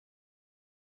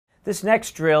This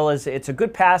next drill it's a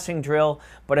good passing drill,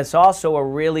 but it's also a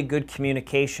really good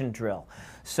communication drill.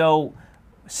 So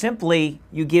simply,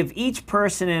 you give each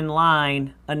person in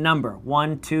line a number,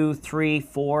 1, 2, 3,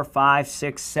 4, 5,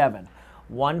 6, 7.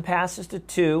 1 passes to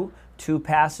 2, 2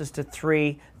 passes to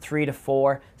 3, 3 to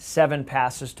 4, 7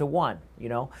 passes to 1, you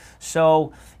know.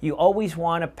 So you always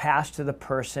want to pass to the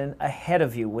person ahead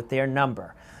of you with their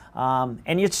number.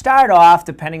 And you'd start off,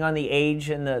 depending on the age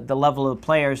and the level of the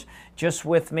players, just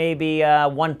with maybe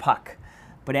 1 puck.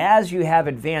 But as you have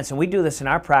advanced, and we do this in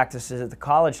our practices at the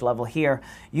college level here,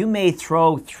 you may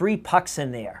throw 3 pucks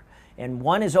in there. And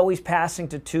 1 is always passing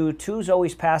to 2, 2 is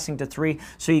always passing to 3.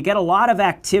 So you get a lot of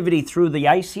activity through the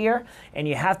ice here, and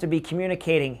you have to be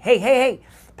communicating, hey, hey, hey,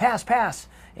 pass, pass.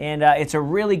 And it's a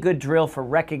really good drill for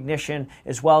recognition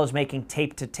as well as making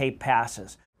tape-to-tape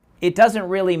passes. It doesn't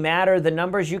really matter the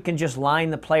numbers. You can just line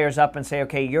the players up and say,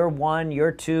 okay, you're 1,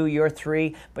 you're 2, you're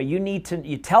 3, but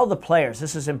you tell the players,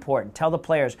 this is important, tell the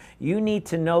players, you need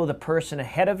to know the person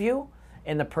ahead of you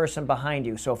and the person behind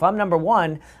you. So if I'm number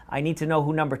 1, I need to know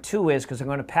who number 2 is because I'm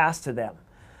going to pass to them.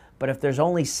 But if there's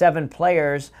only 7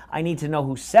 players, I need to know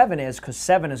who 7 is because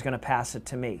 7 is going to pass it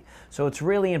to me. So it's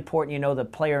really important you know the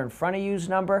player in front of you's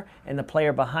number and the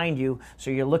player behind you,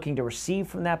 so you're looking to receive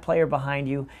from that player behind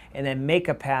you and then make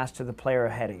a pass to the player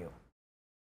ahead of you.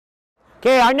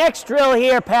 Okay, our next drill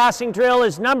here, passing drill,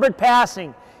 is numbered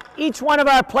passing. Each one of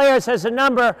our players has a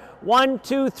number, 1,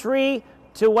 2, 3,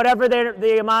 to whatever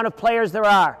the amount of players there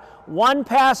are. 1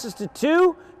 passes to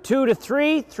 2, 2 to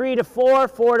 3, 3 to 4,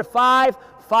 4 to 5,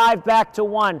 5 back to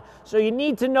 1. So you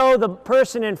need to know the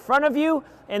person in front of you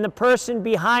and the person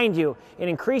behind you. It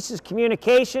increases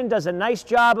communication, does a nice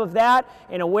job of that,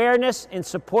 and awareness and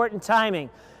support and timing.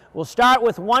 We'll start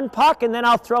with 1 puck, and then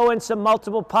I'll throw in some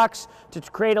multiple pucks to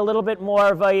create a little bit more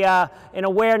of an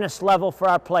awareness level for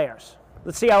our players.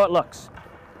 Let's see how it looks.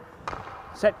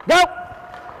 Set, go!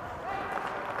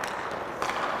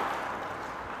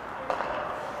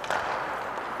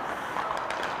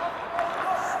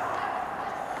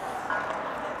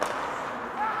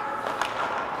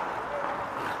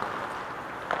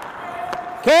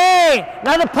 Okay,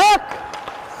 another puck.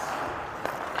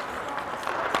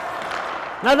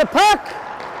 Another puck.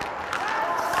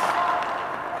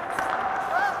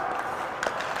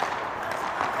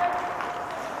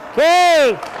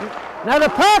 Okay, another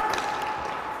puck.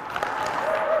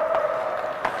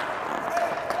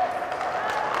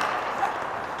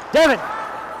 Devin.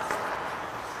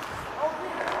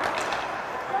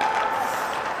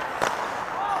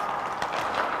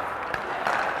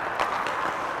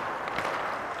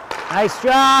 Nice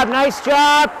job, nice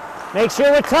job. Make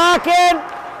sure we're talking.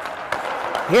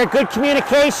 Here, good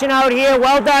communication out here.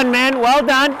 Well done, men, well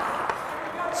done.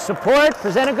 Support,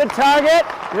 present a good target.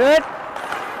 Good.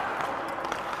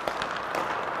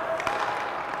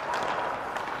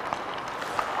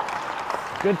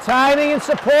 Good timing and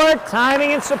support,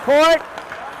 timing and support.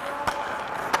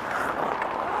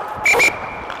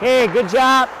 Okay, good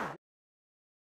job.